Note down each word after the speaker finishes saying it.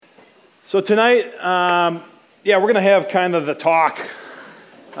So tonight, we're going to have kind of the talk.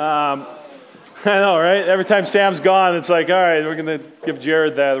 I know, right? Every time Sam's gone, it's like, all right, we're going to give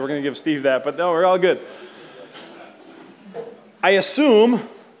Jared that, we're going to give Steve that, but no, we're all good. I assume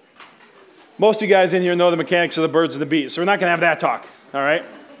most of you guys in here know the mechanics of the birds and the bees, so we're not going to have that talk, all right?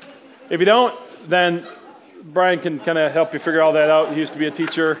 If you don't, then Brian can kind of help you figure all that out. He used to be a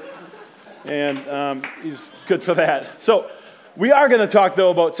teacher, and he's good for that. So we are going to talk, though,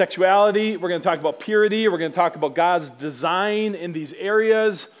 about sexuality. We're going to talk about purity. We're going to talk about God's design in these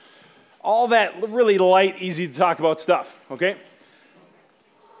areas. All that really light, easy to talk about stuff, okay?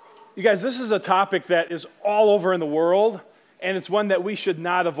 You guys, this is a topic that is all over in the world, and it's one that we should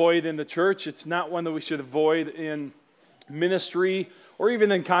not avoid in the church. It's not one that we should avoid in ministry or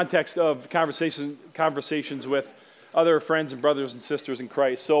even in context of conversations with other friends and brothers and sisters in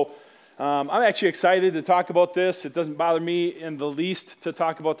Christ. So I'm actually excited to talk about this. It doesn't bother me in the least to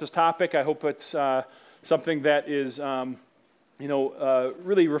talk about this topic. I hope it's something that is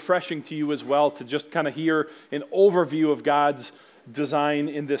really refreshing to you as well, to just kind of hear an overview of God's design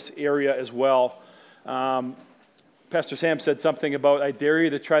in this area as well. Pastor Sam said something about, I dare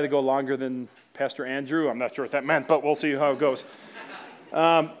you to try to go longer than Pastor Andrew. I'm not sure what that meant, but we'll see how it goes.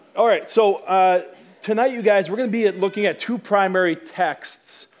 All right, so tonight, you guys, we're going to be looking at two primary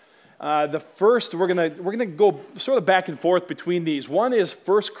texts. The first, we're going to go sort of back and forth between these. One is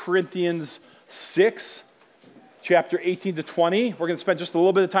 1 Corinthians 6, chapter 18 to 20. We're going to spend just a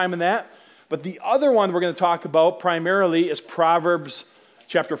little bit of time in that. But the other one we're going to talk about primarily is Proverbs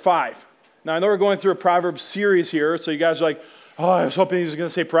chapter 5. Now, I know we're going through a Proverbs series here, so you guys are like, oh, I was hoping he was going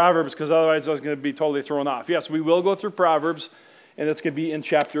to say Proverbs because otherwise I was going to be totally thrown off. Yes, we will go through Proverbs, and it's going to be in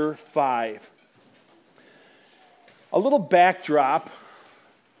chapter 5. A little backdrop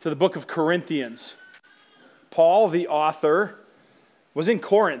to the book of Corinthians. Paul, the author, was in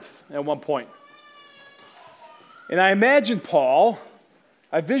Corinth at one point. And I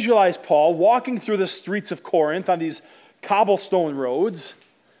visualize Paul walking through the streets of Corinth on these cobblestone roads.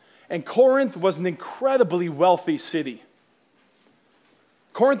 And Corinth was an incredibly wealthy city.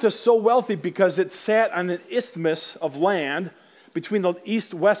 Corinth is so wealthy because it sat on an isthmus of land between the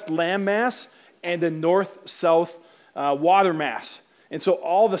east-west landmass and the north-south water mass. And so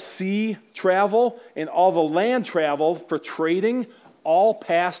all the sea travel and all the land travel for trading all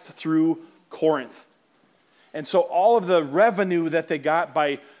passed through Corinth. And so all of the revenue that they got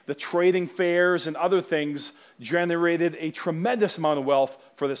by the trading fairs and other things generated a tremendous amount of wealth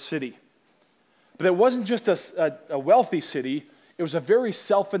for the city. But it wasn't just a wealthy city, it was a very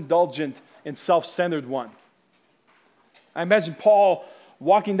self-indulgent and self-centered one. I imagine Paul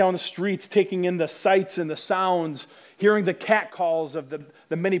walking down the streets, taking in the sights and the sounds, hearing the catcalls of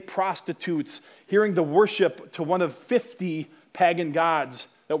the many prostitutes, hearing the worship to one of 50 pagan gods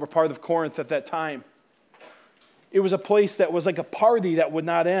that were part of Corinth at that time. It was a place that was like a party that would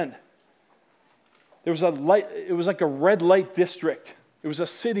not end. It was like a red light district. It was a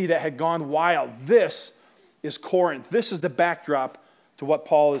city that had gone wild. This is Corinth. This is the backdrop to what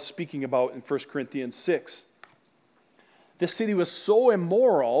Paul is speaking about in 1 Corinthians 6. This city was so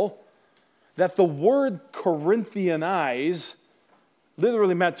immoral that the word Corinthianize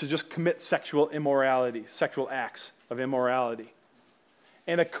literally meant to just commit sexual immorality, sexual acts of immorality.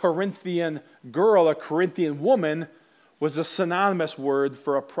 And a Corinthian girl, a Corinthian woman, was a synonymous word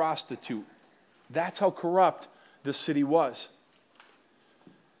for a prostitute. That's how corrupt this city was.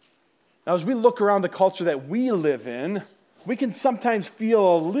 Now, as we look around the culture that we live in, we can sometimes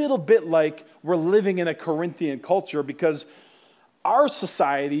feel a little bit like we're living in a Corinthian culture because our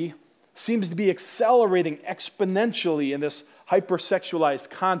society seems to be accelerating exponentially in this hypersexualized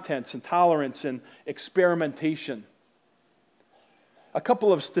contents and tolerance and experimentation. A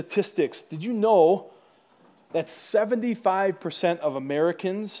couple of statistics. Did you know that 75% of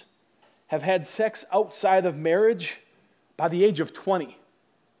Americans have had sex outside of marriage by the age of 20?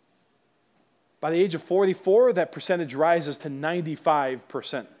 By the age of 44, that percentage rises to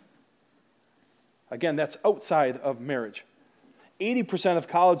 95%. Again, that's outside of marriage. 80% of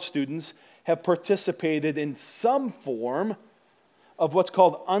college students have participated in some form of what's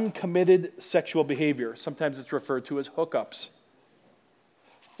called uncommitted sexual behavior. Sometimes it's referred to as hookups.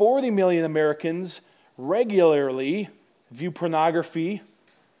 40 million Americans regularly view pornography,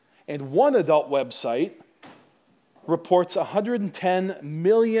 and one adult website reports 110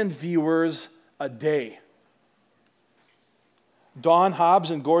 million viewers a day. Dawn Hobbs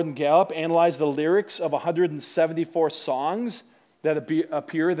and Gordon Gallup analyzed the lyrics of 174 songs that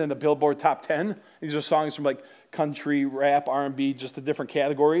appeared in the Billboard Top 10. These are songs from like country, rap, R&B, just the different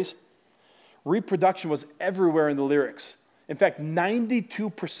categories. Reproduction was everywhere in the lyrics. In fact,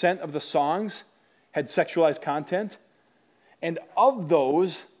 92% of the songs had sexualized content. And of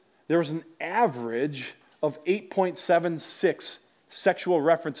those, there was an average of 8.76 sexual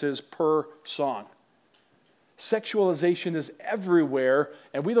references per song. Sexualization is everywhere,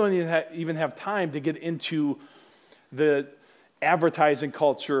 and we don't even have time to get into the advertising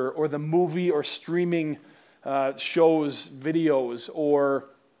culture or the movie or streaming shows, videos, or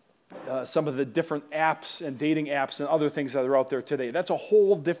some of the different apps and dating apps and other things that are out there today. That's a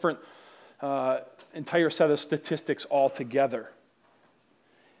whole different entire set of statistics altogether.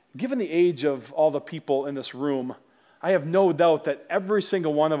 Given the age of all the people in this room, I have no doubt that every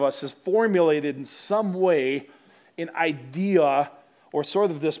single one of us has formulated in some way an idea or sort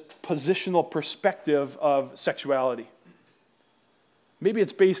of this positional perspective of sexuality. Maybe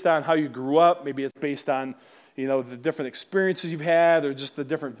it's based on how you grew up. Maybe it's based on, the different experiences you've had or just the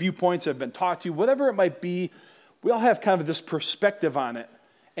different viewpoints that have been taught to you. Whatever it might be, we all have kind of this perspective on it.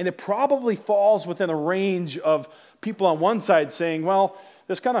 And it probably falls within a range of people on one side saying, well,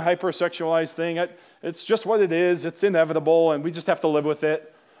 this kind of hypersexualized thing, it's just what it is, it's inevitable, and we just have to live with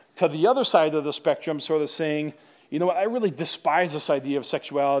it. To the other side of the spectrum, sort of saying, you know what, I really despise this idea of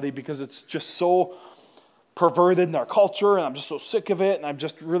sexuality because it's just so perverted in our culture, and I'm just so sick of it, and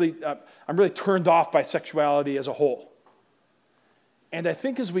I'm really turned off by sexuality as a whole. And I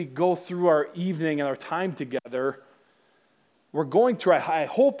think as we go through our evening and our time together, we're going to, I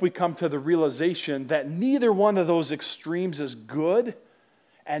hope we come to the realization that neither one of those extremes is good,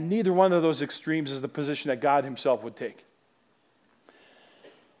 and neither one of those extremes is the position that God himself would take.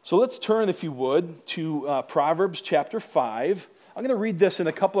 So let's turn, if you would, to Proverbs chapter 5. I'm going to read this in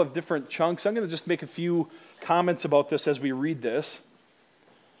a couple of different chunks. I'm going to just make a few comments about this as we read this.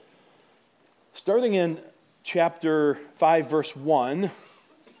 Starting in chapter 5, verse 1,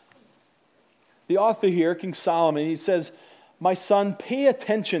 the author here, King Solomon, he says, "My son, pay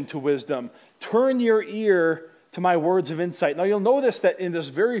attention to wisdom. Turn your ear to my words of insight." Now you'll notice that in this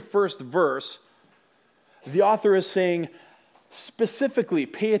very first verse, the author is saying, specifically,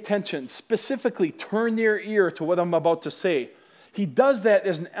 pay attention. Specifically, turn your ear to what I'm about to say. He does that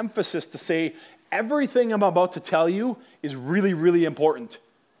as an emphasis to say, everything I'm about to tell you is really, really important.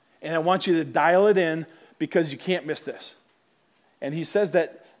 And I want you to dial it in because you can't miss this. And he says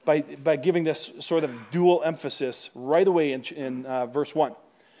that by giving this sort of dual emphasis right away in verse 1.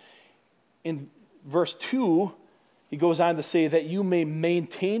 In verse 2, he goes on to say that you may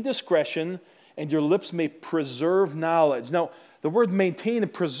maintain discretion and your lips may preserve knowledge. Now, the word maintain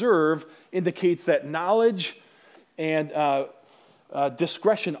and preserve indicates that knowledge and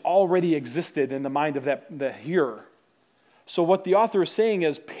discretion already existed in the mind of the hearer. So what the author is saying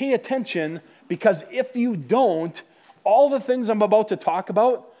is pay attention, because if you don't, all the things I'm about to talk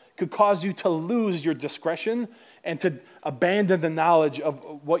about could cause you to lose your discretion and to abandon the knowledge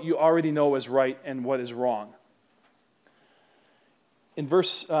of what you already know is right and what is wrong. In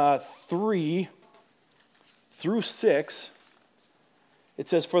verse 3 through 6, it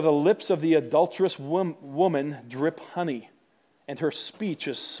says, "For the lips of the adulterous woman drip honey, and her speech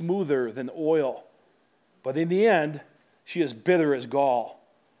is smoother than oil. But in the end, she is bitter as gall,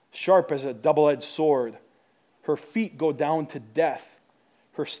 sharp as a double-edged sword. Her feet go down to death.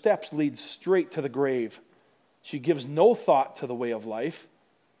 Her steps lead straight to the grave. She gives no thought to the way of life.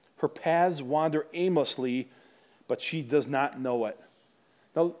 Her paths wander aimlessly, but she does not know it."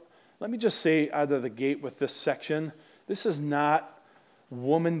 Now, let me just say out of the gate with this section, this is not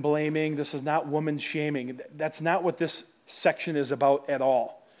woman blaming. This is not woman shaming. That's not what this section is about at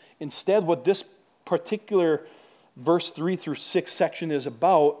all. Instead, what this particular verse 3 through 6 section is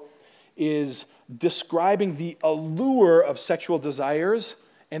about is describing the allure of sexual desires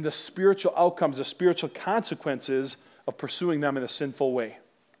and the spiritual outcomes, the spiritual consequences of pursuing them in a sinful way.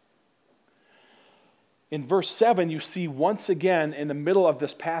 In verse 7, you see once again, in the middle of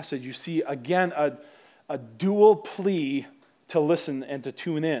this passage, you see again a dual plea to listen and to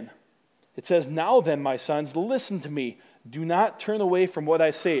tune in. It says, "Now then, my sons, listen to me. Do not turn away from what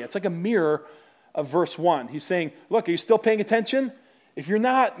I say." It's like a mirror of verse 1. He's saying, look, are you still paying attention? If you're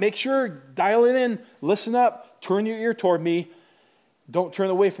not, make sure, dial it in, listen up, turn your ear toward me. Don't turn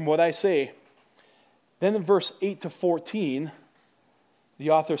away from what I say. Then in verse 8 to 14, the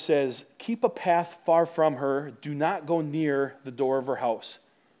author says, "Keep a path far from her. Do not go near the door of her house,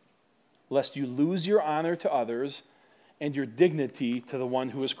 lest you lose your honor to others and your dignity to the one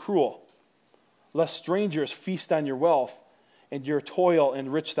who is cruel. Lest strangers feast on your wealth and your toil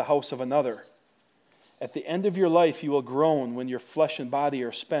enrich the house of another. At the end of your life you will groan when your flesh and body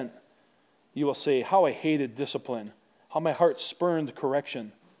are spent. You will say, 'How I hated discipline, how my heart spurned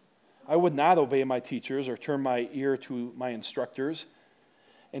correction. I would not obey my teachers or turn my ear to my instructors,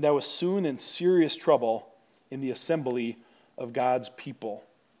 and I was soon in serious trouble in the assembly of God's people.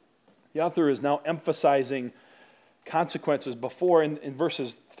 The author is now emphasizing consequences. Before, in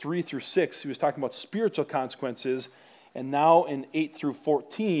verses 3 through 6, he was talking about spiritual consequences, and now in 8 through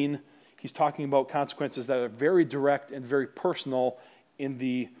 14, he's talking about consequences that are very direct and very personal in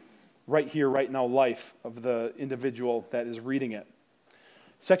the right here, right now life of the individual that is reading it.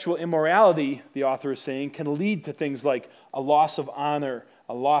 Sexual immorality, the author is saying, can lead to things like a loss of honor,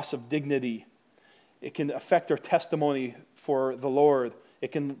 a loss of dignity. It can affect our testimony for the Lord.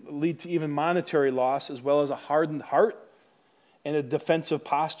 It can lead to even monetary loss, as well as a hardened heart and a defensive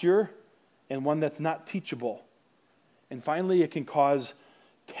posture, and one that's not teachable. And finally, it can cause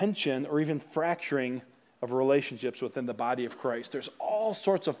tension or even fracturing of relationships within the body of Christ. There's all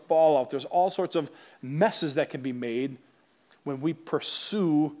sorts of fallout. There's all sorts of messes that can be made when we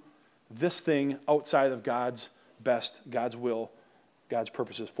pursue this thing outside of God's best, God's will, God's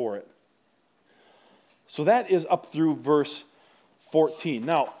purposes for it. So that is up through verse 14.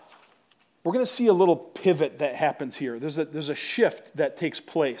 Now, we're going to see a little pivot that happens here. There's a shift that takes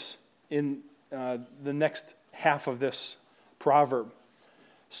place in the next half of this proverb.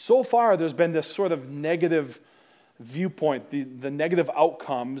 So far, there's been this sort of negative viewpoint, the negative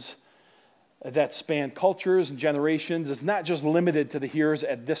outcomes that span cultures and generations. It's not just limited to the hearers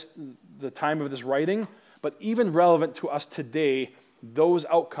at the time of this writing, but even relevant to us today, those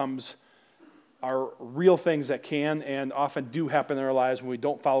outcomes are real things that can and often do happen in our lives when we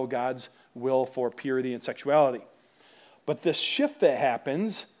don't follow God's will for purity and sexuality. But the shift that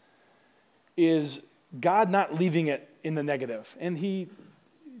happens is God not leaving it in the negative. And he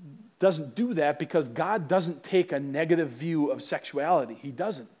doesn't do that because God doesn't take a negative view of sexuality. He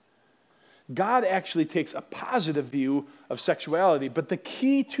doesn't. God actually takes a positive view of sexuality, but the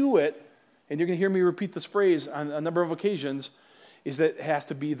key to it, and you're going to hear me repeat this phrase on a number of occasions, is that it has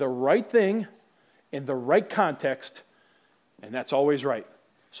to be the right thing in the right context, and that's always right.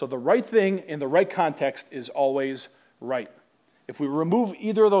 So the right thing in the right context is always right. If we remove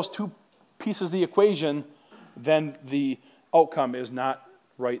either of those two pieces of the equation, then the outcome is not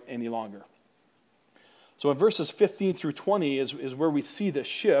right any longer. So in verses 15 through 20 is where we see the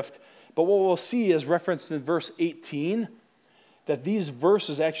shift. But what we'll see is referenced in verse 18, that these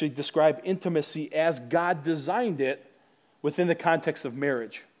verses actually describe intimacy as God designed it within the context of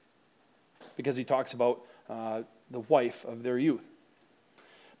marriage, because he talks about the wife of their youth.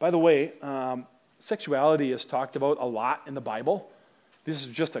 By the way, sexuality is talked about a lot in the Bible. This is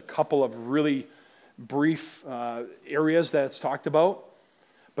just a couple of really brief areas that it's talked about.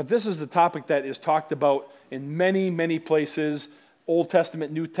 But this is the topic that is talked about in many, many places. Old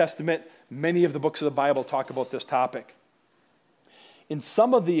Testament, New Testament, many of the books of the Bible talk about this topic. In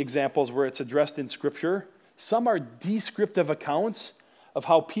some of the examples where it's addressed in Scripture, some are descriptive accounts of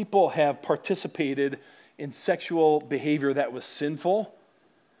how people have participated in sexual behavior that was sinful.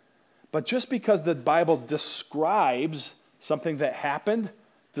 But just because the Bible describes something that happened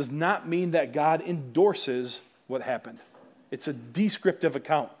does not mean that God endorses what happened. It's a descriptive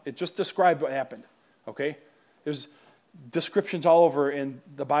account. It just described what happened, okay? There's descriptions all over in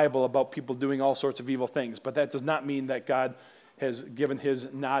the Bible about people doing all sorts of evil things, but that does not mean that God has given his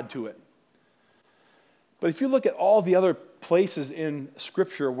nod to it. But if you look at all the other places in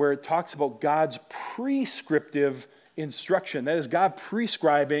Scripture where it talks about God's prescriptive instruction, that is God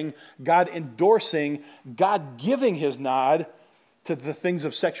prescribing, God endorsing, God giving his nod to the things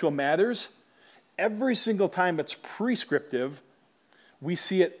of sexual matters, every single time it's prescriptive, we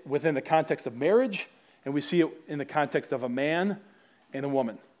see it within the context of marriage, and we see it in the context of a man and a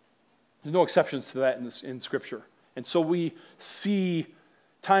woman. There's no exceptions to that in Scripture. And so we see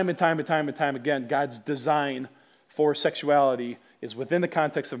time and time again, God's design for sexuality is within the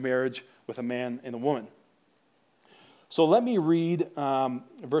context of marriage with a man and a woman. So let me read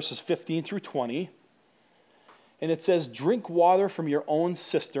verses 15 through 20. And it says, "Drink water from your own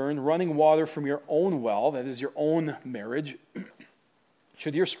cistern, running water from your own well," that is your own marriage.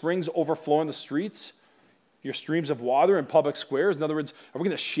 "Should your springs overflow in the streets, your streams of water in public squares?" In other words, are we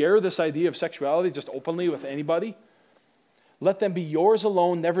going to share this idea of sexuality just openly with anybody? "Let them be yours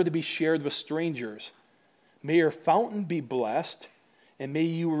alone, never to be shared with strangers. May your fountain be blessed, and may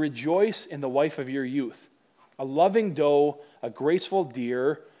you rejoice in the wife of your youth. A loving doe, a graceful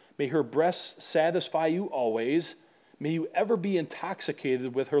deer, may her breasts satisfy you always. May you ever be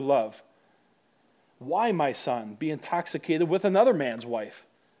intoxicated with her love. Why, my son, be intoxicated with another man's wife?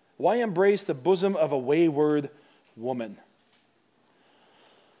 Why embrace the bosom of a wayward woman?"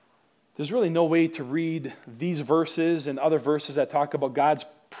 There's really no way to read these verses and other verses that talk about God's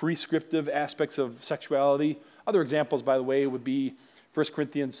prescriptive aspects of sexuality. Other examples, by the way, would be 1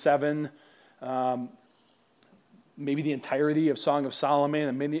 Corinthians 7, maybe the entirety of Song of Solomon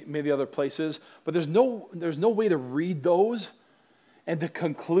and many other places. But there's no way to read those and to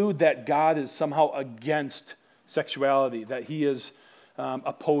conclude that God is somehow against sexuality, that he is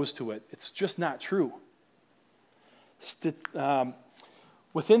opposed to it. It's just not true.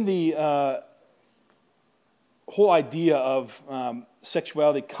 Within the whole idea of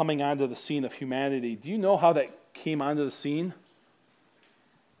sexuality coming onto the scene of humanity, do you know how that came onto the scene?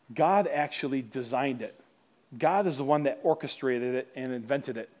 God actually designed it. God is the one that orchestrated it and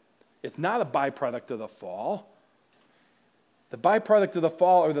invented it. It's not a byproduct of the fall. The byproduct of the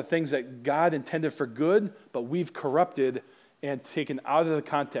fall are the things that God intended for good, but we've corrupted and taken out of the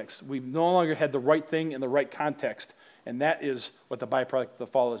context. We've no longer had the right thing in the right context, and that is what the byproduct of the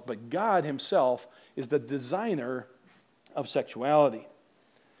fall is. But God himself is the designer of sexuality.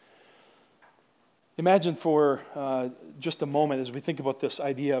 Imagine for just a moment, as we think about this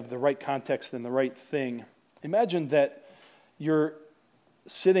idea of the right context and the right thing, imagine that you're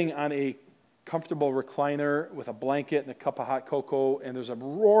sitting on a comfortable recliner with a blanket and a cup of hot cocoa, and there's a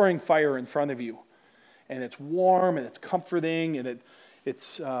roaring fire in front of you. And it's warm and it's comforting, and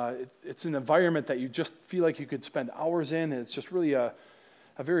it's an environment that you just feel like you could spend hours in, and it's just really a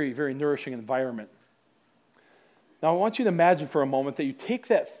very, very nourishing environment. Now I want you to imagine for a moment that you take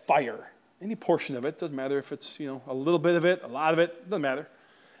that fire, any portion of it, doesn't matter if it's a little bit of it, a lot of it, doesn't matter,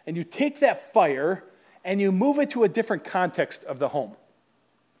 and you take that fire and you move it to a different context of the home.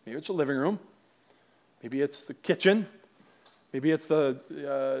 Maybe it's a living room, maybe it's the kitchen, maybe it's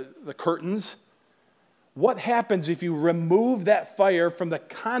the curtains. What happens if you remove that fire from the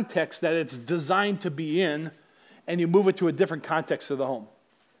context that it's designed to be in and you move it to a different context of the home?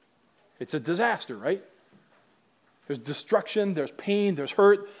 It's a disaster, right? There's destruction, there's pain, there's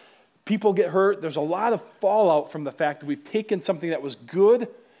hurt. People get hurt. There's a lot of fallout from the fact that we've taken something that was good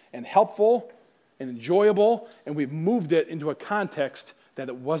and helpful and enjoyable, and we've moved it into a context that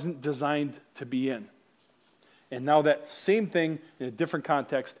it wasn't designed to be in. And now that same thing in a different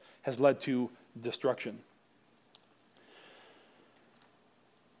context has led to destruction.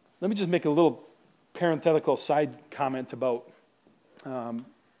 Let me just make a little parenthetical side comment about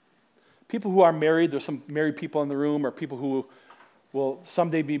people who are married. There's some married people in the room, or people who will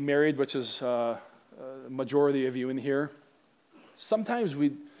someday be married, which is a majority of you in here. Sometimes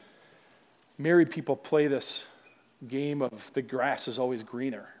married people play this game of the grass is always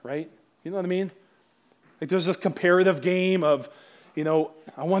greener, right? You know what I mean? Like there's this comparative game of,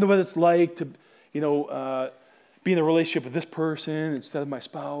 I wonder what it's like to, be in a relationship with this person instead of my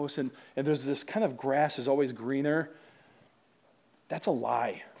spouse. And there's this kind of grass is always greener. That's a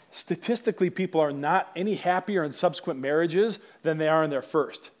lie. Statistically, people are not any happier in subsequent marriages than they are in their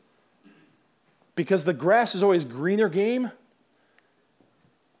first. Because the grass is always greener game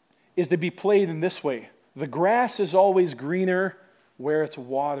is to be played in this way. The grass is always greener where it's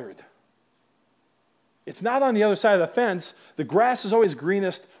watered. It's not on the other side of the fence. The grass is always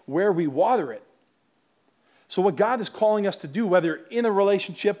greenest where we water it. So what God is calling us to do, whether you're in a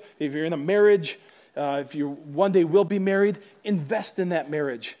relationship, if you're in a marriage, if you one day will be married, invest in that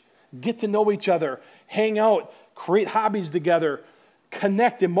marriage. Get to know each other, hang out, create hobbies together,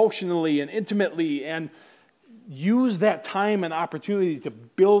 connect emotionally and intimately, and use that time and opportunity to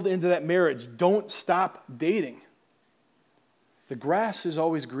build into that marriage. Don't stop dating. The grass is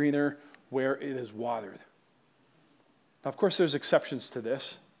always greener where it is watered. Now, of course, there's exceptions to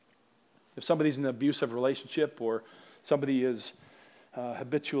this. If somebody's in an abusive relationship or somebody is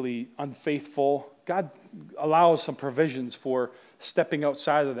habitually unfaithful, God allows some provisions for stepping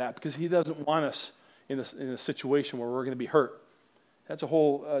outside of that because he doesn't want us in a situation where we're going to be hurt. That's a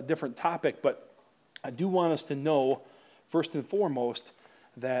whole different topic, but I do want us to know, first and foremost,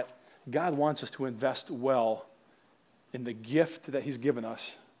 that God wants us to invest well in the gift that he's given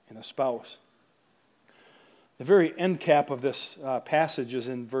us in a spouse. The very end cap of this passage is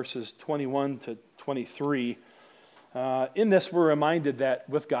in verses 21 to 23. In this, we're reminded that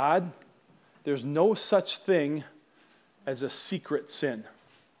with God, there's no such thing as a secret sin.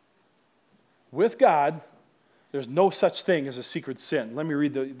 With God, there's no such thing as a secret sin. Let me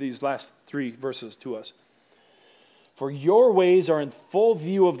read these last 3 verses to us. For your ways are in full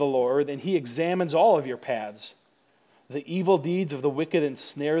view of the Lord, and he examines all of your paths. The evil deeds of the wicked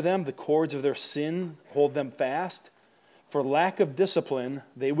ensnare them. The cords of their sin hold them fast. For lack of discipline,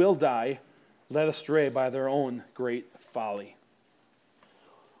 they will die, led astray by their own great folly.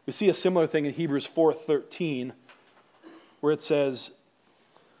 We see a similar thing in Hebrews 4:13, where it says,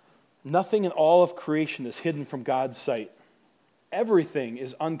 nothing in all of creation is hidden from God's sight. everything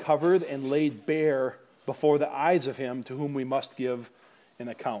is uncovered and laid bare before the eyes of him to whom we must give an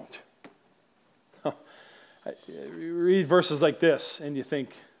account. You read verses like this and you think,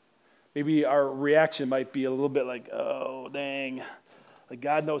 maybe our reaction might be a little bit like, oh, dang, like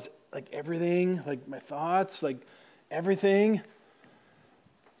God knows like everything, like my thoughts, like everything.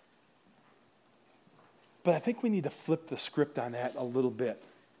 But I think we need to flip the script on that a little bit.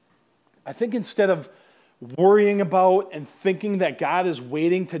 I think instead of worrying about and thinking that God is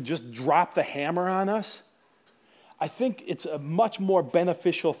waiting to just drop the hammer on us, I think it's a much more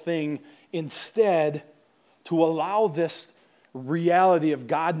beneficial thing instead to allow this reality of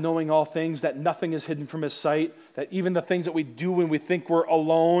God knowing all things, that nothing is hidden from his sight, that even the things that we do when we think we're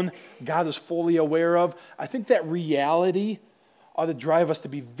alone, God is fully aware of. I think that reality ought to drive us to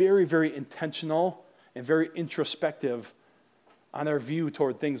be very, very intentional and very introspective on our view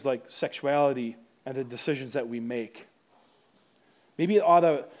toward things like sexuality and the decisions that we make. Maybe it ought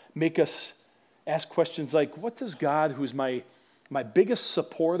to make us ask questions like, what does God, who's my biggest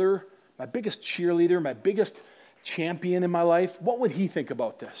supporter, my biggest cheerleader, my biggest champion in my life, what would he think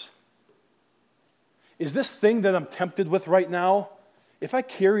about this? Is this thing that I'm tempted with right now, if I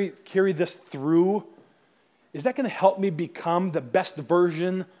carry this through, is that going to help me become the best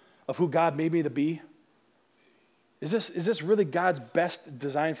version of who God made me to be? Is this really God's best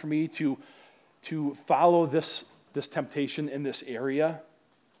design for me to follow this temptation in this area?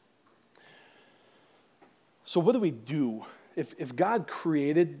 So what do we do? If God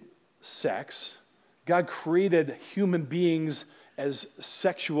created sex, God created human beings as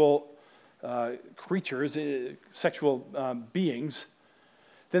sexual creatures, sexual beings,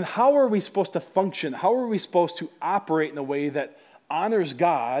 then how are we supposed to function? How are we supposed to operate in a way that honors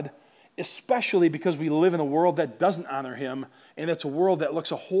God, especially because we live in a world that doesn't honor him, and it's a world that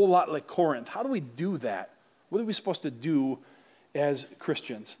looks a whole lot like Corinth? How do we do that? What are we supposed to do as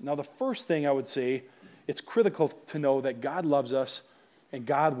Christians? Now, the first thing I would say, it's critical to know that God loves us and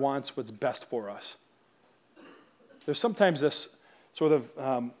God wants what's best for us. There's sometimes this sort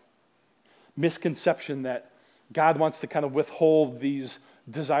of misconception that God wants to kind of withhold these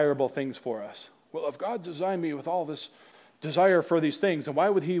desirable things for us. Well, if God designed me with all this desire for these things, then why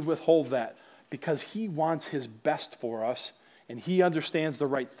would he withhold that? Because he wants his best for us, and he understands the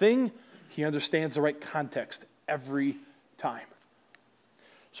right thing, he understands the right context every time.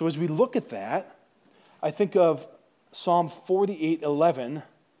 So as we look at that, I think of Psalm 48:11,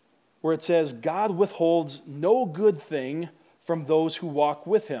 where it says, God withholds no good thing from those who walk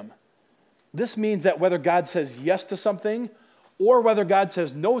with him. This means that whether God says yes to something or whether God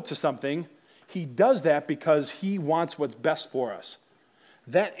says no to something, he does that because he wants what's best for us.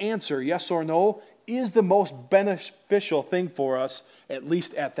 That answer, yes or no, is the most beneficial thing for us, at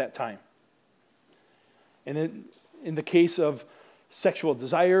least at that time. And in the case of sexual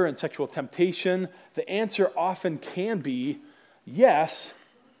desire and sexual temptation, the answer often can be yes,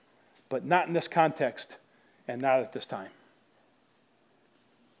 but not in this context and not at this time.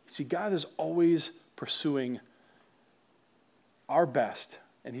 See, God is always pursuing our best,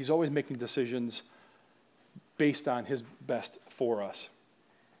 and he's always making decisions based on his best for us.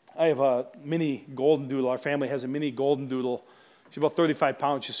 I have a mini golden doodle. Our family has a mini golden doodle. She's about 35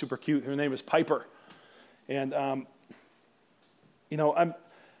 pounds. She's super cute. Her name is Piper. And, I'm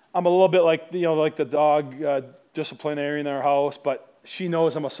a little bit like the dog disciplinarian in our house, but she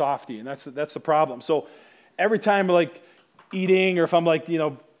knows I'm a softie, and that's the problem. So every time I'm eating, or if I'm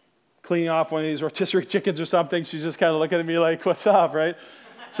cleaning off one of these rotisserie chickens or something, she's just kind of looking at me like, what's up, right?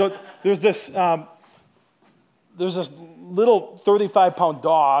 So there's this little 35-pound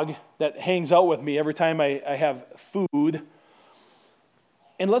dog that hangs out with me every time I have food.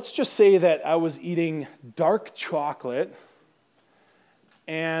 And let's just say that I was eating dark chocolate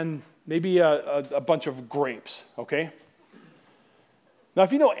and maybe a bunch of grapes, okay? Now,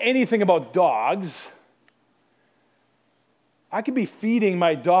 if you know anything about dogs, I could be feeding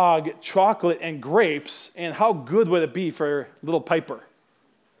my dog chocolate and grapes, and how good would it be for little Piper?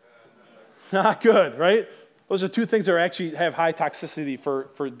 Not good, right? Those are two things that actually have high toxicity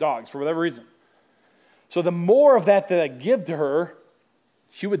for dogs, for whatever reason. So the more of that I give to her,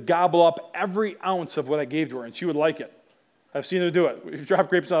 she would gobble up every ounce of what I gave to her, and she would like it. I've seen her do it. If you drop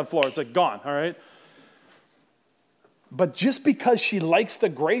grapes on the floor, it's gone, all right? But just because she likes the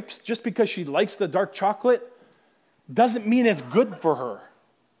grapes, just because she likes the dark chocolate, doesn't mean it's good for her.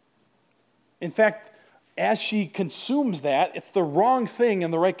 In fact, as she consumes that, it's the wrong thing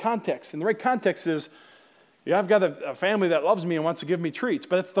in the right context. And the right context is, I've got a family that loves me and wants to give me treats,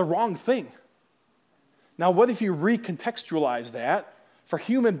 but it's the wrong thing. Now, what if you recontextualize that? For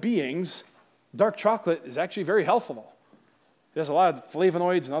human beings, dark chocolate is actually very healthful. It has a lot of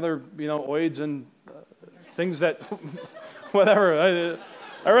flavonoids and other, oids and things that, whatever.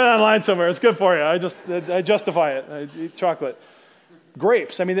 I read it online somewhere. It's good for you. I justify it. I eat chocolate.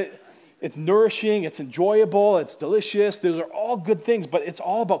 Grapes. I mean, it's nourishing. It's enjoyable. It's delicious. Those are all good things, but it's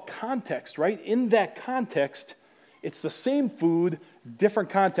all about context, right? In that context, it's the same food, different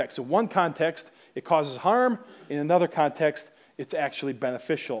context. In one context, it causes harm. In another context, it's actually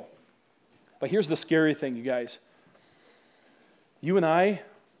beneficial. But here's the scary thing, you guys. You and I,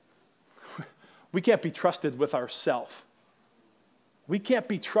 we can't be trusted with ourself. We can't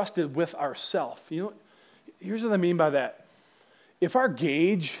be trusted with ourself. Here's what I mean by that. If our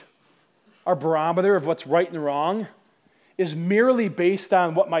gauge, our barometer of what's right and wrong is merely based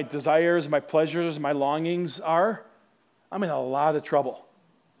on what my desires, my pleasures, my longings are, I'm in a lot of trouble.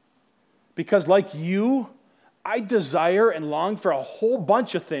 Because like you, I desire and long for a whole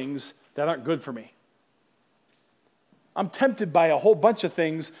bunch of things that aren't good for me. I'm tempted by a whole bunch of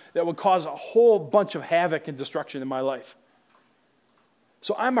things that would cause a whole bunch of havoc and destruction in my life.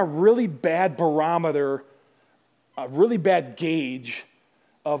 So I'm a really bad barometer, a really bad gauge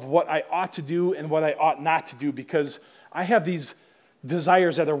of what I ought to do and what I ought not to do, because I have these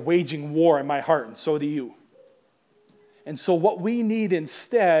desires that are waging war in my heart, and so do you. And so what we need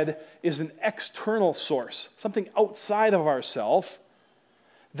instead is an external source, something outside of ourselves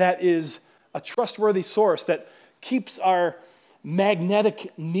that is a trustworthy source that keeps our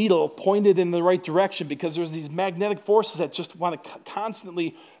magnetic needle pointed in the right direction, because there's these magnetic forces that just want to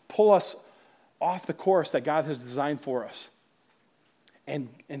constantly pull us off the course that God has designed for us. And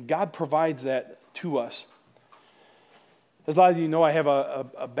God provides that to us. As a lot of you know, I have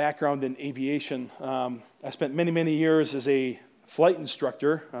a background in aviation. I spent many, many years as a flight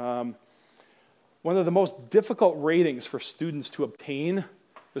instructor. One of the most difficult ratings for students to obtain,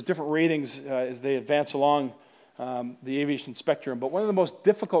 there's different ratings as they advance along the aviation spectrum, but one of the most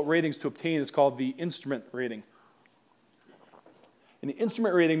difficult ratings to obtain is called the instrument rating. And the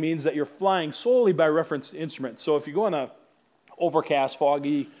instrument rating means that you're flying solely by reference to instruments. So if you go on a overcast,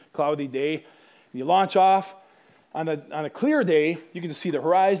 foggy, cloudy day, and you launch off, on a clear day, you can just see the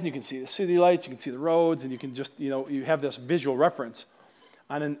horizon, you can see the city lights, you can see the roads, and you can just, you have this visual reference.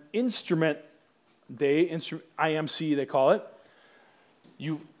 On an instrument day, IMC they call it,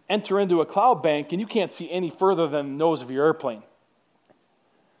 you enter into a cloud bank and you can't see any further than the nose of your airplane.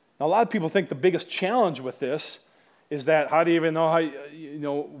 Now, a lot of people think the biggest challenge with this is that how do you even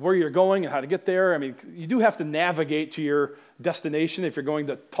know where you're going and how to get there? I mean, you do have to navigate to your destination. If you're going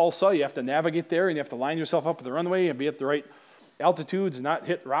to Tulsa, you have to navigate there, and you have to line yourself up with the runway and be at the right altitudes and not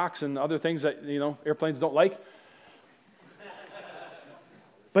hit rocks and other things that, airplanes don't like.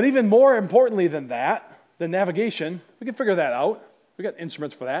 But even more importantly than that, the navigation, we can figure that out. We got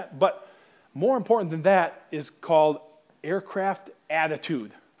instruments for that. But more important than that is called aircraft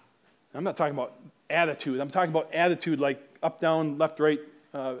attitude. I'm not talking about attitude. I'm talking about attitude like up, down, left, right,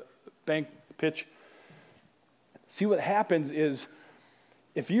 bank, pitch. See, what happens is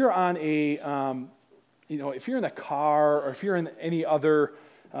if you're on if you're in a car or if you're in any other,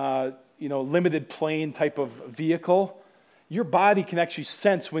 limited plane type of vehicle, your body can actually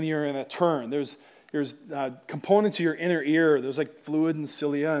sense when you're in a turn. There's components of your inner ear. There's like fluid and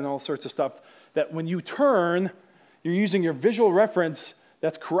cilia and all sorts of stuff that when you turn, you're using your visual reference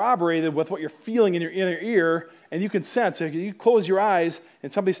that's corroborated with what you're feeling in your inner ear, and you can sense. If you close your eyes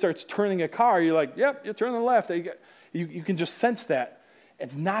and somebody starts turning a car, you're like, yep, you're turning left. You can just sense that.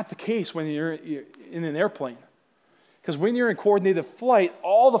 It's not the case when you're in an airplane. Because when you're in coordinated flight,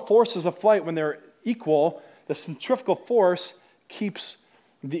 all the forces of flight, when they're equal, the centrifugal force keeps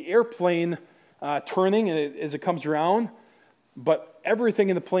the airplane turning as it comes around, but everything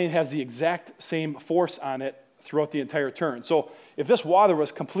in the plane has the exact same force on it throughout the entire turn. So if this water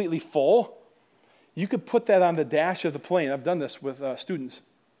was completely full, you could put that on the dash of the plane. I've done this with students.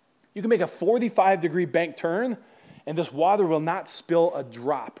 You can make a 45-degree bank turn, and this water will not spill a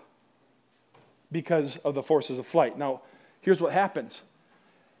drop because of the forces of flight. Now, here's what happens.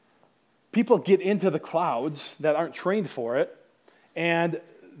 People get into the clouds that aren't trained for it, and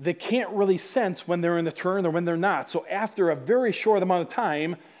they can't really sense when they're in the turn or when they're not. So after a very short amount of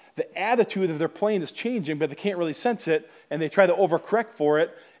time, the attitude of their plane is changing, but they can't really sense it, and they try to overcorrect for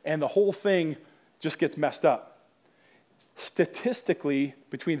it, and the whole thing just gets messed up. Statistically,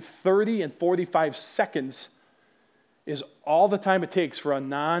 between 30 and 45 seconds is all the time it takes for a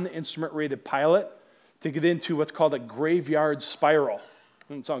non-instrument rated pilot to get into what's called a graveyard spiral.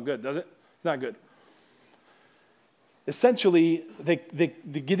 Doesn't sound good, does it? Not good. Essentially, they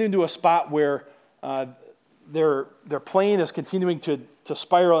get into a spot where their plane is continuing to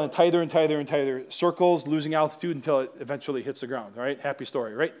spiral in tighter and tighter and tighter circles, losing altitude until it eventually hits the ground, right? Happy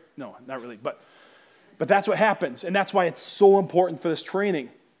story, right? No, not really, but that's what happens, and that's why it's so important for this training.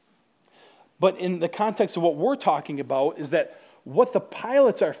 But in the context of what we're talking about is that what the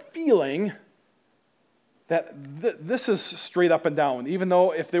pilots are feeling, that this is straight up and down, even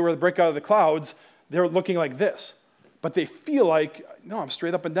though if they were to break out of the clouds, they're looking like this. But they feel like, no, I'm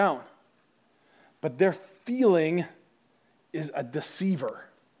straight up and down. But their feeling is a deceiver.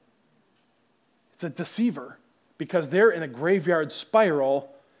 It's a deceiver because they're in a graveyard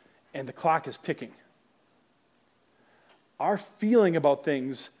spiral and the clock is ticking. Our feeling about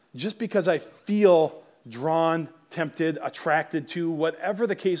things, just because I feel drawn, tempted, attracted to, whatever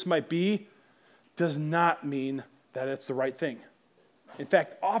the case might be, does not mean that it's the right thing. In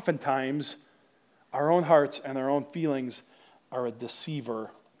fact, oftentimes, our own hearts and our own feelings are a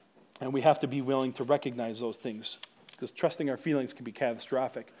deceiver, and we have to be willing to recognize those things, because trusting our feelings can be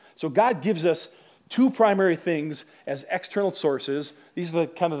catastrophic. So God gives us two primary things as external sources. These are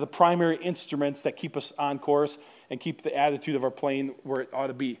kind of the primary instruments that keep us on course and keep the attitude of our plane where it ought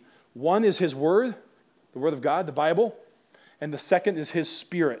to be. One is His Word, the Word of God, the Bible, and the second is His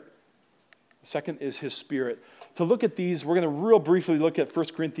Spirit. The second is His Spirit. To look at these, we're going to real briefly look at 1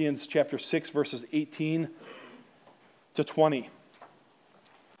 Corinthians chapter 6, verses 18 to 20.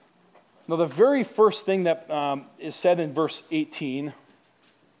 Now, the very first thing that is said in verse 18,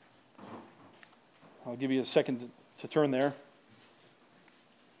 I'll give you a second to turn there.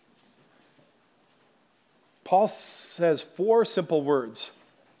 Paul says 4 simple words.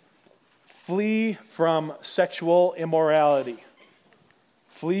 Flee from sexual immorality.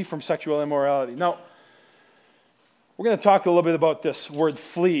 Flee from sexual immorality. Now, we're going to talk a little bit about this word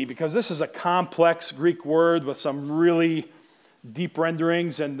flee, because this is a complex Greek word with some really deep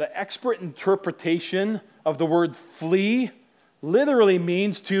renderings, and the expert interpretation of the word flee literally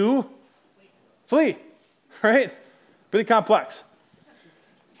means to flee, right? Pretty complex.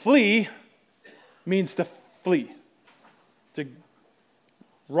 Flee means to flee, to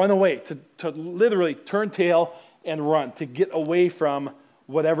run away, to literally turn tail and run, to get away from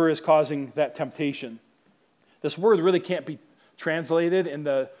whatever is causing that temptation. This word really can't be translated in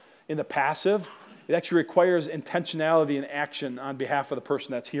the passive. It actually requires intentionality and action on behalf of the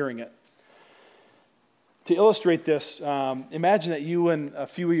person that's hearing it. To illustrate this, imagine that you and a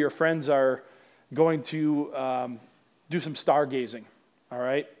few of your friends are going to do some stargazing, all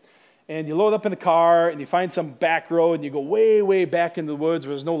right? And you load up in the car and you find some back road and you go way, way back into the woods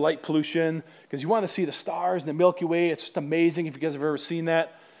where there's no light pollution because you want to see the stars and the Milky Way. It's just amazing if you guys have ever seen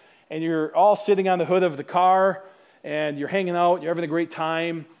that. And you're all sitting on the hood of the car and you're hanging out, you're having a great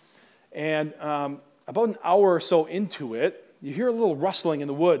time. And about an hour or so into it, you hear a little rustling in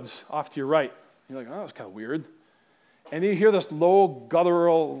the woods off to your right. You're like, oh, that was kind of weird. And then you hear this low,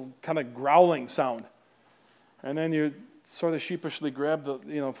 guttural, kind of growling sound. And then you sort of sheepishly grab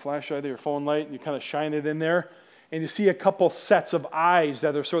the flashlight of your phone light and you kind of shine it in there. And you see a couple sets of eyes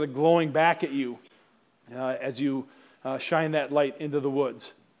that are sort of glowing back at you as you shine that light into the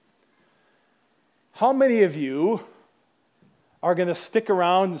woods. How many of you are going to stick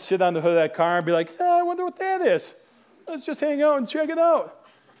around and sit on the hood of that car and be like, hey, I wonder what that is. Let's just hang out and check it out.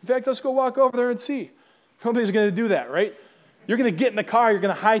 In fact, let's go walk over there and see. Nobody's going to do that, right? You're going to get in the car, you're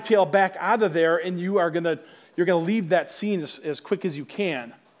going to hightail back out of there, and you're going to leave that scene as quick as you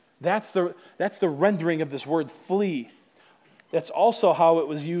can. That's the rendering of this word flee. That's also how it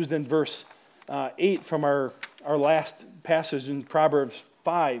was used in verse 8 from our last passage in Proverbs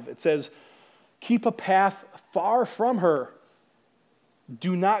 5. It says, keep a path far from her.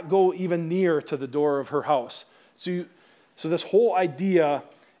 Do not go even near to the door of her house. So this whole idea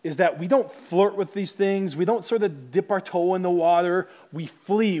is that we don't flirt with these things. We don't sort of dip our toe in the water. We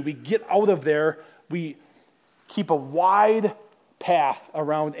flee. We get out of there. We keep a wide path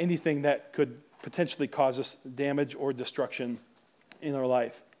around anything that could potentially cause us damage or destruction in our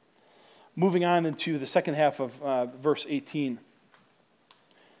life. Moving on into the second half of verse 18.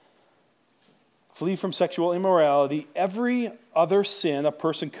 Flee from sexual immorality. Every other sin a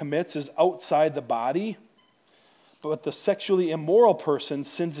person commits is outside the body, but the sexually immoral person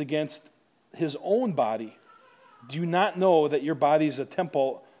sins against his own body. Do you not know that your body is a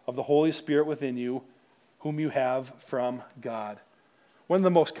temple of the Holy Spirit within you, whom you have from God? One of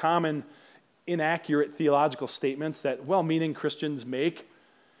the most common inaccurate theological statements that well-meaning Christians make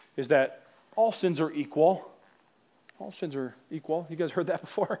is that all sins are equal. All sins are equal. You guys heard that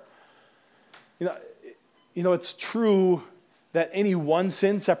before? You know, it's true that any one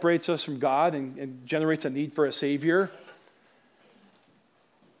sin separates us from God and generates a need for a Savior.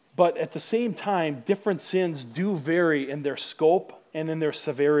 But at the same time, different sins do vary in their scope and in their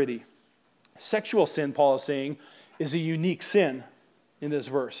severity. Sexual sin, Paul is saying, is a unique sin in this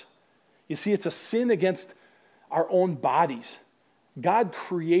verse. You see, it's a sin against our own bodies. God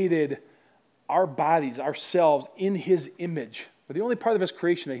created our bodies, ourselves, in his image. But the only part of his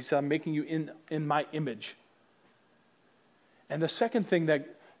creation that he said, I'm making you in my image. And the second thing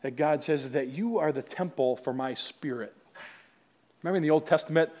that God says is that you are the temple for my spirit. Remember in the Old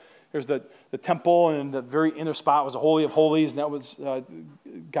Testament, there's the temple, and the very inner spot was the Holy of Holies, and that was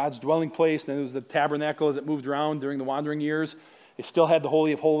God's dwelling place. And then there was the tabernacle as it moved around during the wandering years. They still had the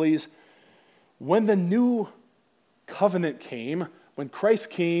Holy of Holies. When the new covenant came, when Christ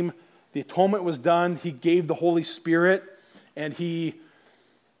came, the atonement was done, he gave the Holy Spirit, and he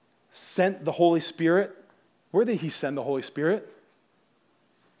sent the Holy Spirit. Where did he send the Holy Spirit?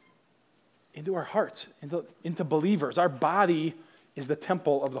 Into our hearts, into believers. Our body is the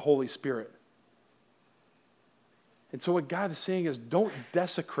temple of the Holy Spirit. And so what God is saying is, don't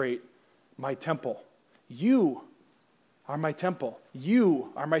desecrate my temple. You are my temple. You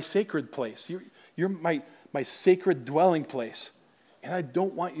are my sacred place. You're my sacred dwelling place. And I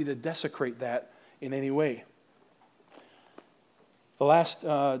don't want you to desecrate that in any way. The last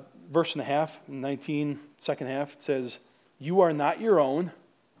verse and a half, 19, second half, it says, you are not your own.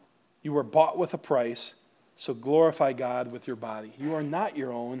 You were bought with a price, so glorify God with your body. You are not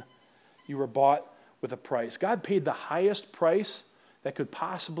your own. You were bought with a price. God paid the highest price that could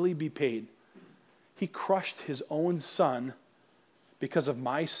possibly be paid. He crushed his own son because of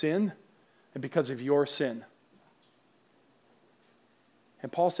my sin and because of your sin.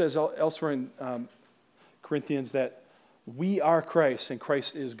 And Paul says elsewhere in Corinthians that we are Christ and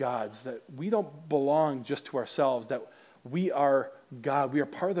Christ is God's, that we don't belong just to ourselves, that we are God. We are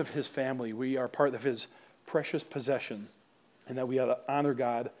part of his family. We are part of his precious possession, and that we ought to honor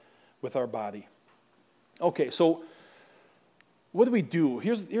God with our body. Okay, so what do we do?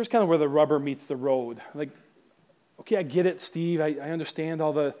 Here's kind of where the rubber meets the road. Like, okay, I get it, Steve. I understand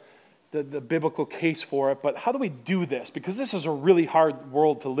all the biblical case for it, but how do we do this? Because this is a really hard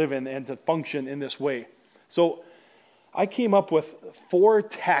world to live in and to function in this way. So I came up with 4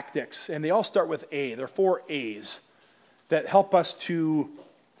 tactics, and they all start with A. There are 4 A's that help us to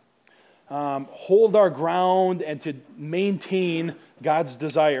hold our ground and to maintain God's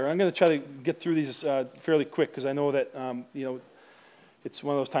desire. I'm going to try to get through these fairly quick because I know that it's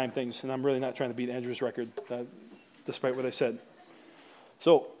one of those time things, and I'm really not trying to beat Andrew's record, despite what I said.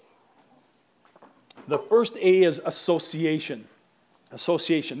 So the first A is association.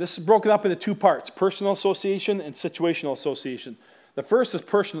 Association. This is broken up into 2 parts, personal association and situational association. The first is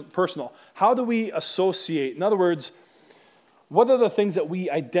personal. How do we associate? In other words, what are the things that we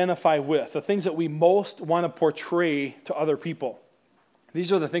identify with, the things that we most want to portray to other people?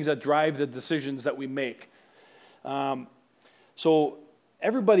 These are the things that drive the decisions that we make. So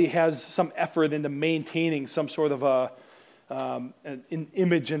everybody has some effort into maintaining some sort of an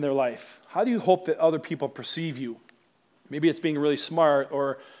image in their life. How do you hope that other people perceive you? Maybe it's being really smart,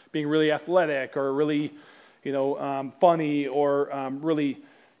 or being really athletic, or really, funny, or really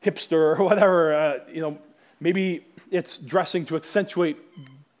hipster, or whatever. Maybe it's dressing to accentuate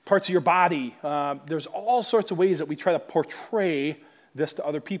parts of your body. There's all sorts of ways that we try to portray this to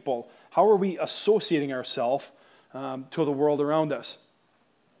other people. How are we associating ourselves to the world around us?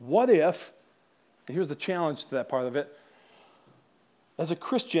 What if, and here's the challenge to that part of it, as a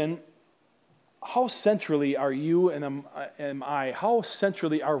Christian, how centrally are you and am I, how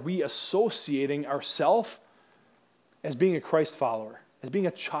centrally are we associating ourselves as being a Christ follower, as being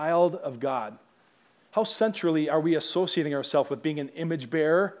a child of God? How centrally are we associating ourselves with being an image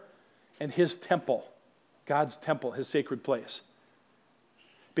bearer and his temple, God's temple, his sacred place?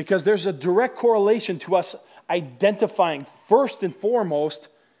 Because there's a direct correlation to us identifying first and foremost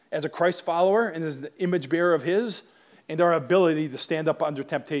as a Christ follower and as the image bearer of his, and our ability to stand up under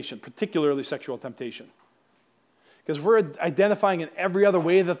temptation, particularly sexual temptation. Because if we're identifying in every other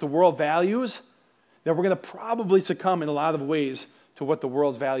way that the world values, then we're going to probably succumb in a lot of ways to what the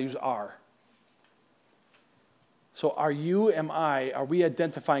world's values are. So are we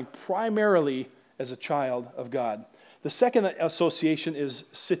identifying primarily as a child of God? The second association is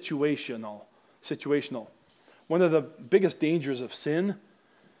situational. One of the biggest dangers of sin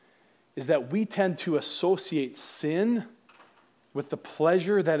is that we tend to associate sin with the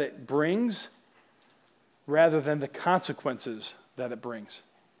pleasure that it brings rather than the consequences that it brings.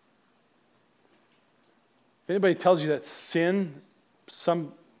 If anybody tells you that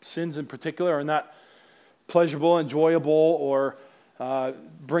some sins in particular, are not pleasurable, enjoyable, or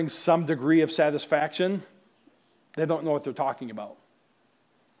brings some degree of satisfaction, they don't know what they're talking about.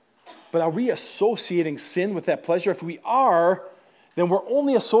 But are we associating sin with that pleasure? If we are, then we're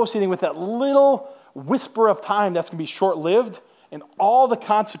only associating with that little whisper of time that's going to be short-lived, and all the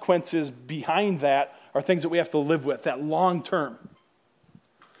consequences behind that are things that we have to live with, that long term.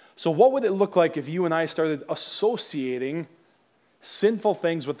 So what would it look like if you and I started associating sinful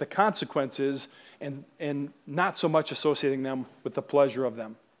things with the consequences and not so much associating them with the pleasure of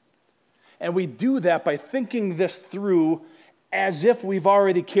them? And we do that by thinking this through as if we've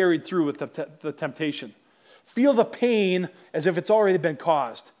already carried through with the temptation. Feel the pain as if it's already been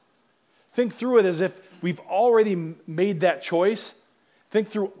caused. Think through it as if we've already made that choice. Think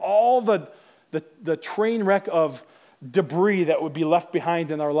through all the train wreck of debris that would be left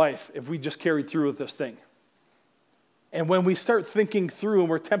behind in our life if we just carried through with this thing. And when we start thinking through and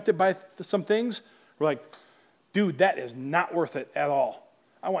we're tempted by some things, we're like, dude, that is not worth it at all.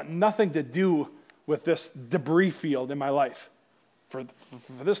 I want nothing to do with this debris field in my life. For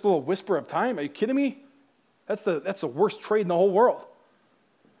this little whisper of time, are you kidding me? That's the worst trade in the whole world.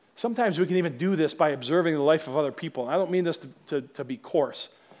 Sometimes we can even do this by observing the life of other people. I don't mean this to be coarse,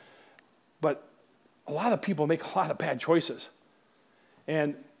 but a lot of people make a lot of bad choices.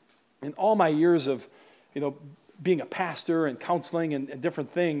 And in all my years of, being a pastor and counseling and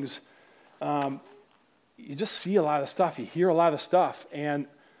different things, you just see a lot of stuff. You hear a lot of stuff. And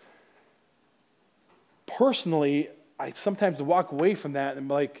personally, I sometimes walk away from that and I'm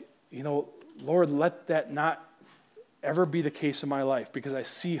like, Lord, let that not ever be the case in my life, because I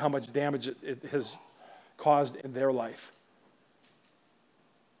see how much damage it has caused in their life.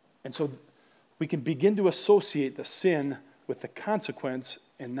 And so we can begin to associate the sin with the consequence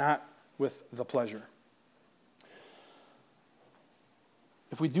and not with the pleasure.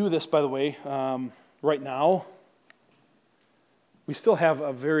 If we do this, by the way, right now, we still have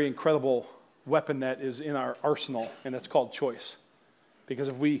a very incredible weapon that is in our arsenal, and it's called choice. Because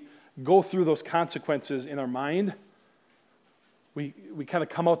if we go through those consequences in our mind, we kind of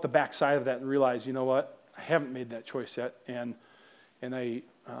come out the backside of that and realize, you know what, I haven't made that choice yet, and I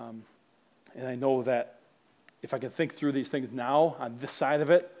know that if I can think through these things now on this side of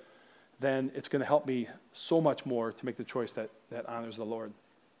it, then it's going to help me so much more to make the choice that honors the Lord.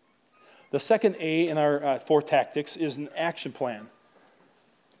 The second A in our 4 tactics is an action plan.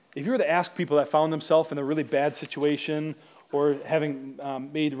 If you were to ask people that found themselves in a really bad situation or having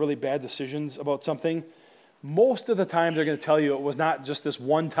made really bad decisions about something, most of the time they're going to tell you it was not just this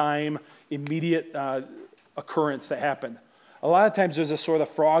one-time, immediate occurrence that happened. A lot of times there's this sort of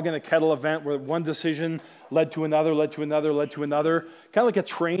frog in a kettle event where one decision led to another, led to another, led to another. Kind of like a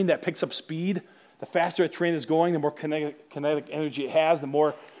train that picks up speed. The faster a train is going, the more kinetic energy it has, the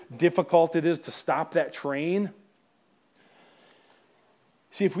more difficult it is to stop that train.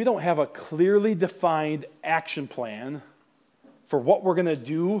 See, if we don't have a clearly defined action plan for what we're going to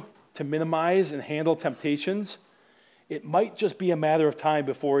do to minimize and handle temptations, it might just be a matter of time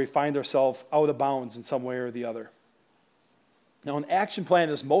before we find ourselves out of bounds in some way or the other. Now, an action plan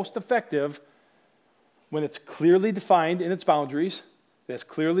is most effective when it's clearly defined in its boundaries, it has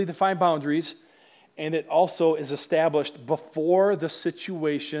clearly defined boundaries, and it also is established before the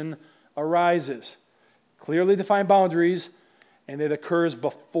situation arises. Clearly defined boundaries, and it occurs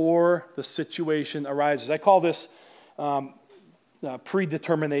before the situation arises. I call this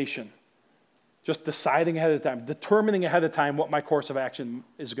predetermination. Just deciding ahead of time, determining ahead of time what my course of action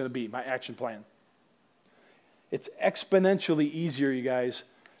is going to be, my action plan. It's exponentially easier, you guys,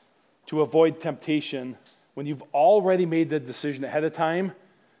 to avoid temptation when you've already made the decision ahead of time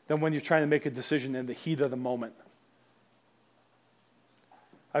than when you're trying to make a decision in the heat of the moment.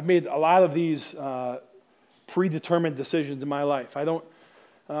 I've made a lot of these predetermined decisions in my life. I don't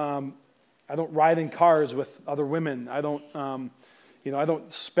ride in cars with other women. I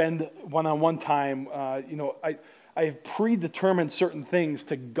don't spend one-on-one time. I have predetermined certain things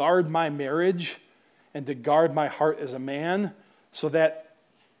to guard my marriage and to guard my heart as a man, so that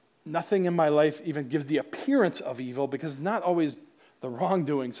nothing in my life even gives the appearance of evil, because it's not always the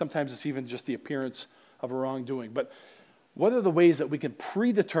wrongdoing. Sometimes it's even just the appearance of a wrongdoing. But what are the ways that we can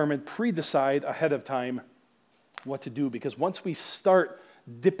pre-decide ahead of time what to do? Because once we start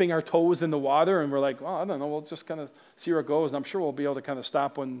dipping our toes in the water and we're like, well, I don't know, we'll just kind of see where it goes, and I'm sure we'll be able to kind of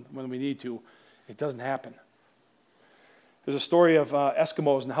stop when we need to, it doesn't happen. There's a story of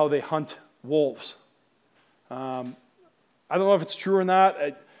Eskimos and how they hunt wolves. I don't know if it's true or not.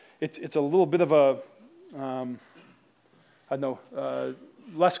 It's a little bit of a,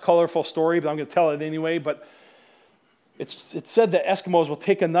 less colorful story, but I'm going to tell it anyway. But it's said that Eskimos will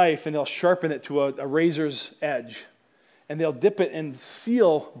take a knife and they'll sharpen it to a razor's edge. And they'll dip it in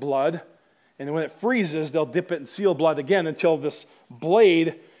seal blood. And when it freezes, they'll dip it in seal blood again until this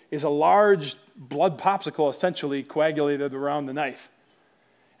blade is a large blood popsicle essentially coagulated around the knife.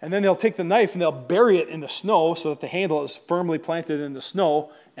 And then they'll take the knife and they'll bury it in the snow so that the handle is firmly planted in the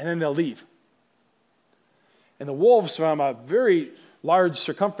snow, and then they'll leave. And the wolves from a very large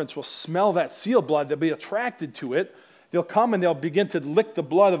circumference will smell that seal blood. They'll be attracted to it. They'll come and they'll begin to lick the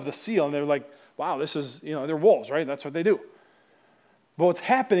blood of the seal, and they're like, wow, this is, they're wolves, right? That's what they do. But what's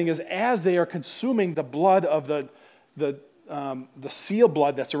happening is as they are consuming the blood of the seal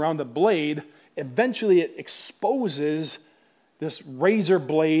blood that's around the blade, eventually it exposes this razor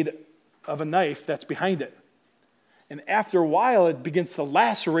blade of a knife that's behind it. And after a while, it begins to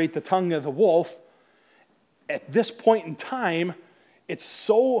lacerate the tongue of the wolf. At this point in time, its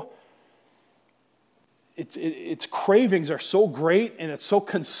cravings are so great and it's so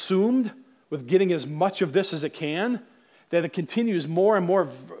consumed with getting as much of this as it can that it continues more and more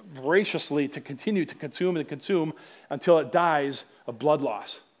voraciously to continue to consume and consume until it dies of blood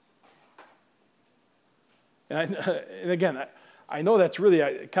loss. And again, I know that's really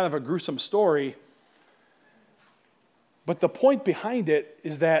kind of a gruesome story, but the point behind it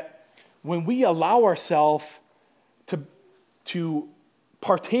is that when we allow ourselves to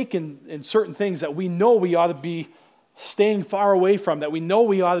partake in certain things that we know we ought to be staying far away from, that we know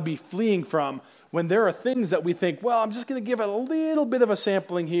we ought to be fleeing from, when there are things that we think, well, I'm just going to give it a little bit of a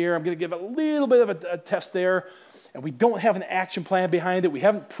sampling here, I'm going to give it a little bit of a test there, and we don't have an action plan behind it, we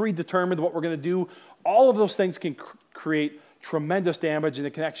haven't predetermined what we're going to do, all of those things can create tremendous damage, and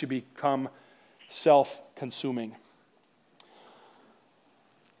it can actually become self-consuming.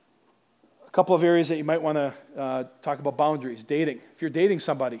 A couple of areas that you might want to talk about: boundaries, dating. If you're dating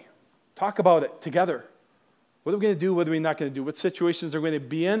somebody, talk about it together. What are we going to do? What are we not going to do? What situations are we going to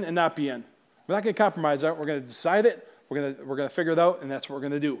be in and not be in? We're not going to compromise on it. We're going to decide it. We're going to figure it out, and that's what we're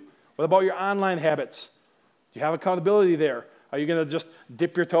going to do. What about your online habits? Do you have accountability there? Are you going to just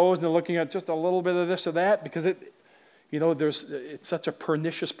dip your toes into looking at just a little bit of this or that? Because it's such a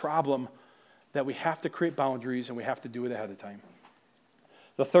pernicious problem that we have to create boundaries, and we have to do it ahead of time.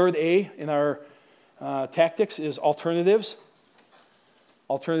 The third A in our tactics is alternatives.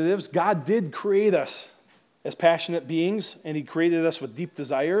 Alternatives. God did create us as passionate beings, and He created us with deep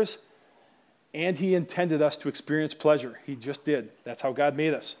desires, and He intended us to experience pleasure. He just did. That's how God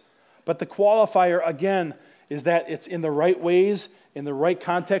made us. But the qualifier, again, is that it's in the right ways, in the right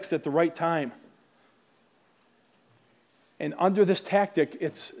context, at the right time. And under this tactic,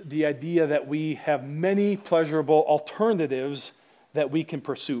 it's the idea that we have many pleasurable alternatives that we can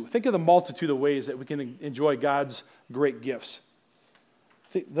pursue. Think of the multitude of ways that we can enjoy God's great gifts.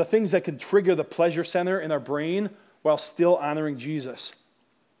 The things that can trigger the pleasure center in our brain while still honoring Jesus.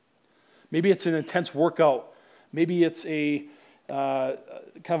 Maybe it's an intense workout. Maybe it's a kind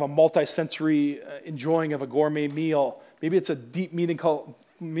of a multi-sensory enjoying of a gourmet meal. Maybe it's a deep,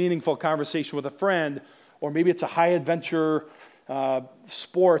 meaningful conversation with a friend. Or maybe it's a high-adventure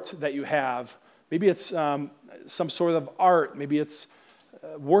sport that you have. Maybe it's some sort of art. Maybe it's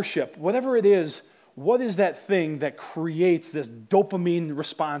worship. Whatever it is, what is that thing that creates this dopamine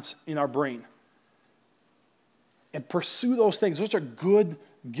response in our brain? And pursue those things. Those are good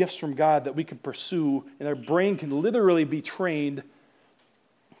gifts from God that we can pursue, and our brain can literally be trained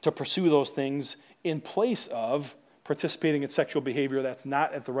to pursue those things in place of participating in sexual behavior that's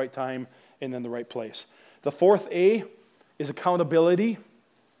not at the right time and in the right place. The fourth A is accountability.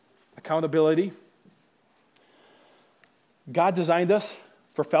 Accountability. God designed us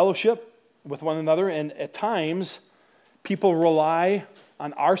for fellowship with one another, and at times, people rely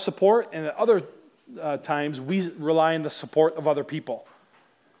on our support, and at other times, we rely on the support of other people.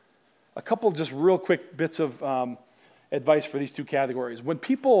 A couple just real quick bits of advice for these two categories. When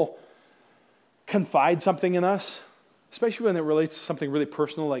people confide something in us, especially when it relates to something really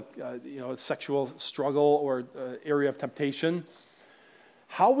personal like a sexual struggle or area of temptation,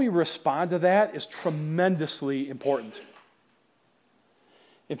 how we respond to that is tremendously important.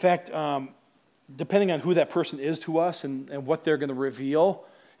 In fact, depending on who that person is to us and what they're going to reveal,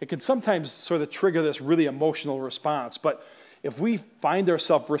 it can sometimes sort of trigger this really emotional response. But if we find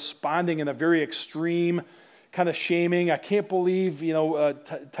ourselves responding in a very extreme, kind of shaming, I can't believe,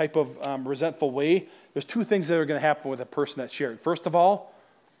 type of resentful way, there's two things that are going to happen with a person that's shared. First of all,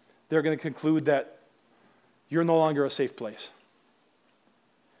 they're going to conclude that you're no longer a safe place.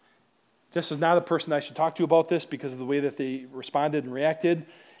 This is not a person I should talk to about this because of the way that they responded and reacted.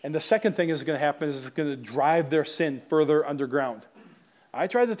 And the second thing is going to happen is it's going to drive their sin further underground. I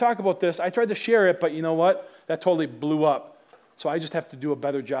tried to talk about this. I tried to share it, but you know what? That totally blew up. So I just have to do a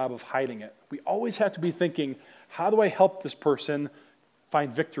better job of hiding it. We always have to be thinking, how do I help this person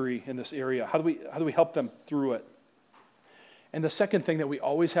find victory in this area? How do we help them through it? And the second thing that we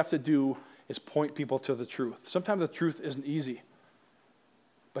always have to do is point people to the truth. Sometimes the truth isn't easy.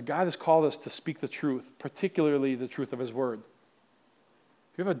 But God has called us to speak the truth, particularly the truth of his word.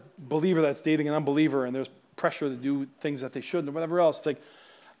 If you have a believer that's dating an unbeliever and there's pressure to do things that they shouldn't or whatever else, it's like,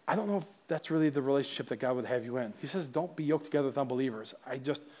 I don't know if that's really the relationship that God would have you in. He says, don't be yoked together with unbelievers. I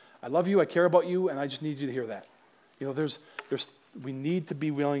love you, I care about you, and I just need you to hear that. We need to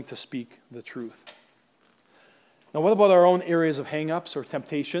be willing to speak the truth. Now, what about our own areas of hang-ups or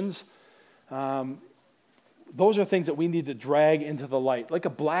temptations? Those are things that we need to drag into the light. Like a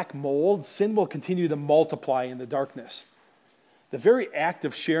black mold, sin will continue to multiply in the darkness. The very act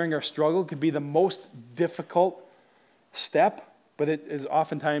of sharing our struggle can be the most difficult step, but it is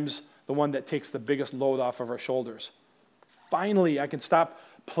oftentimes the one that takes the biggest load off of our shoulders. Finally, I can stop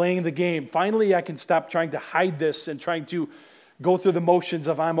playing the game. Finally, I can stop trying to hide this and trying to go through the motions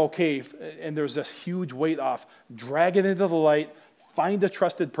of I'm okay. And there's this huge weight off. Drag it into the light, find a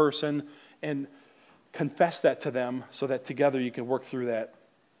trusted person, and confess that to them so that together you can work through that.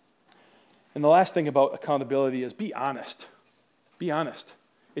 And the last thing about accountability is be honest. Be honest.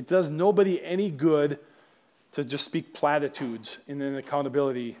 It does nobody any good to just speak platitudes in an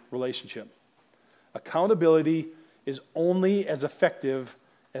accountability relationship. Accountability is only as effective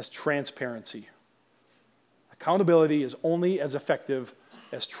as transparency. Accountability is only as effective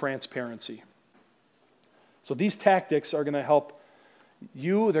as transparency. So these tactics are going to help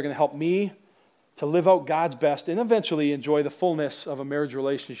you, they're going to help me to live out God's best and eventually enjoy the fullness of a marriage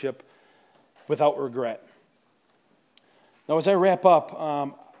relationship without regret. Now, as I wrap up,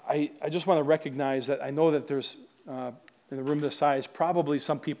 I just want to recognize that I know that there's, in a room this size, probably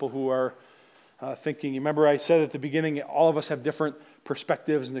some people who are thinking, remember I said at the beginning, all of us have different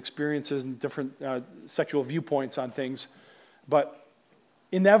perspectives and experiences and different sexual viewpoints on things, but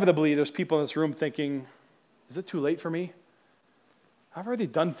inevitably there's people in this room thinking, is it too late for me? I've already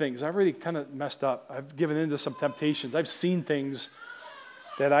done things. I've already kind of messed up. I've given into some temptations. I've seen things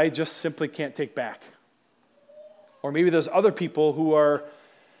that I just simply can't take back. Or maybe there's other people who are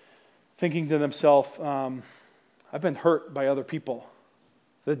thinking to themselves, I've been hurt by other people.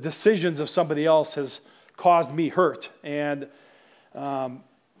 The decisions of somebody else has caused me hurt, and I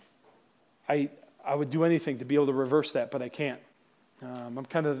would do anything to be able to reverse that, but I can't. I'm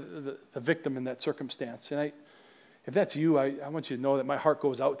kind of the victim in that circumstance. And if that's you, I want you to know that my heart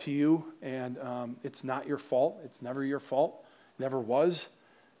goes out to you, and it's not your fault. It's never your fault. Never was.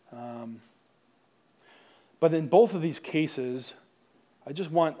 But in both of these cases, I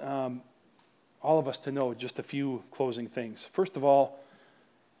just want all of us to know just a few closing things. First of all,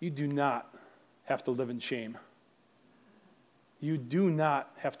 you do not have to live in shame. You do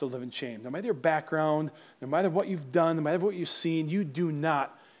not have to live in shame. No matter your background, no matter what you've done, no matter what you've seen, you do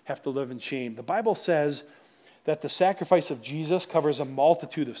not have to live in shame. The Bible says that the sacrifice of Jesus covers a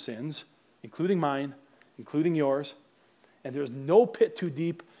multitude of sins, including mine, including yours, and there's no pit too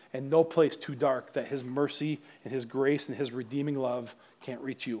deep and no place too dark that his mercy and his grace and his redeeming love can't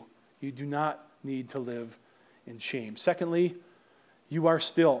reach you. You do not need to live in shame. Secondly, you are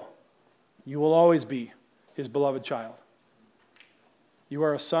still, you will always be his beloved child. You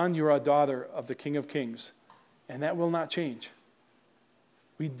are a son, you are a daughter of the King of Kings, and that will not change.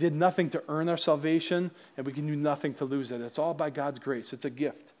 We did nothing to earn our salvation, and we can do nothing to lose it. It's all by God's grace. It's a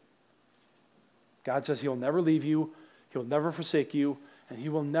gift. God says he'll never leave you, he'll never forsake you, and he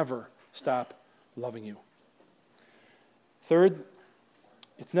will never stop loving you. Third,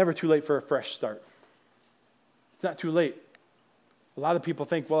 it's never too late for a fresh start. It's not too late. A lot of people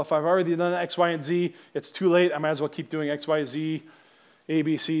think, well, if I've already done X, Y, and Z, it's too late. I might as well keep doing X, Y, Z, A,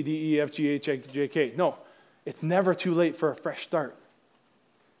 B, C, D, E, F, G, H, I, J, K. No, it's never too late for a fresh start.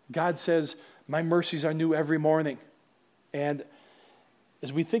 God says, my mercies are new every morning. And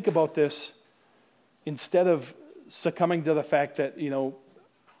as we think about this, instead of succumbing to the fact that,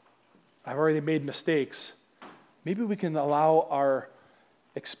 I've already made mistakes, maybe we can allow our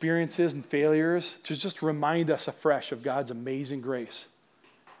experiences and failures to just remind us afresh of God's amazing grace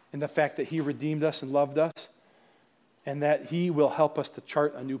and the fact that he redeemed us and loved us and that he will help us to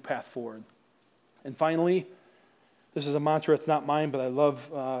chart a new path forward. And finally, this is a mantra, it's not mine, but I love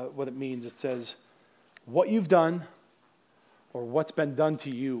what it means. It says, what you've done or what's been done to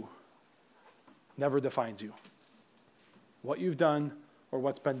you never defines you. What you've done or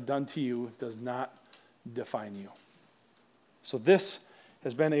what's been done to you does not define you. So this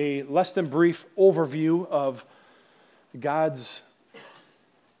has been a less than brief overview of God's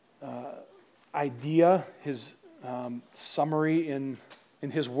idea, his summary in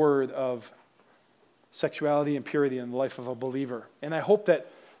his word of sexuality and purity in the life of a believer. And I hope that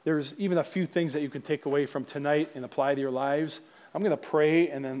there's even a few things that you can take away from tonight and apply to your lives. I'm going to pray,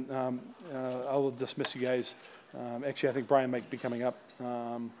 and then I'll dismiss you guys. Actually, I think Brian might be coming up,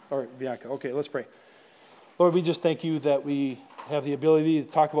 or Bianca. Okay, let's pray. Lord, we just thank you that we have the ability to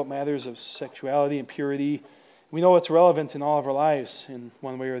talk about matters of sexuality and purity. We know it's relevant in all of our lives in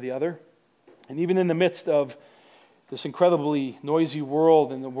one way or the other. And even in the midst of this incredibly noisy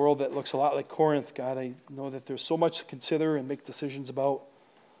world and the world that looks a lot like Corinth, God, I know that there's so much to consider and make decisions about.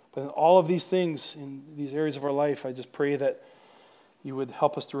 But in all of these things, in these areas of our life, I just pray that you would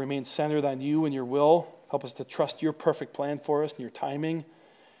help us to remain centered on you and your will, help us to trust your perfect plan for us and your timing,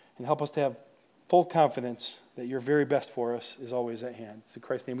 and help us to have full confidence that your very best for us is always at hand. It's in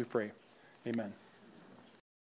Christ's name we pray. Amen.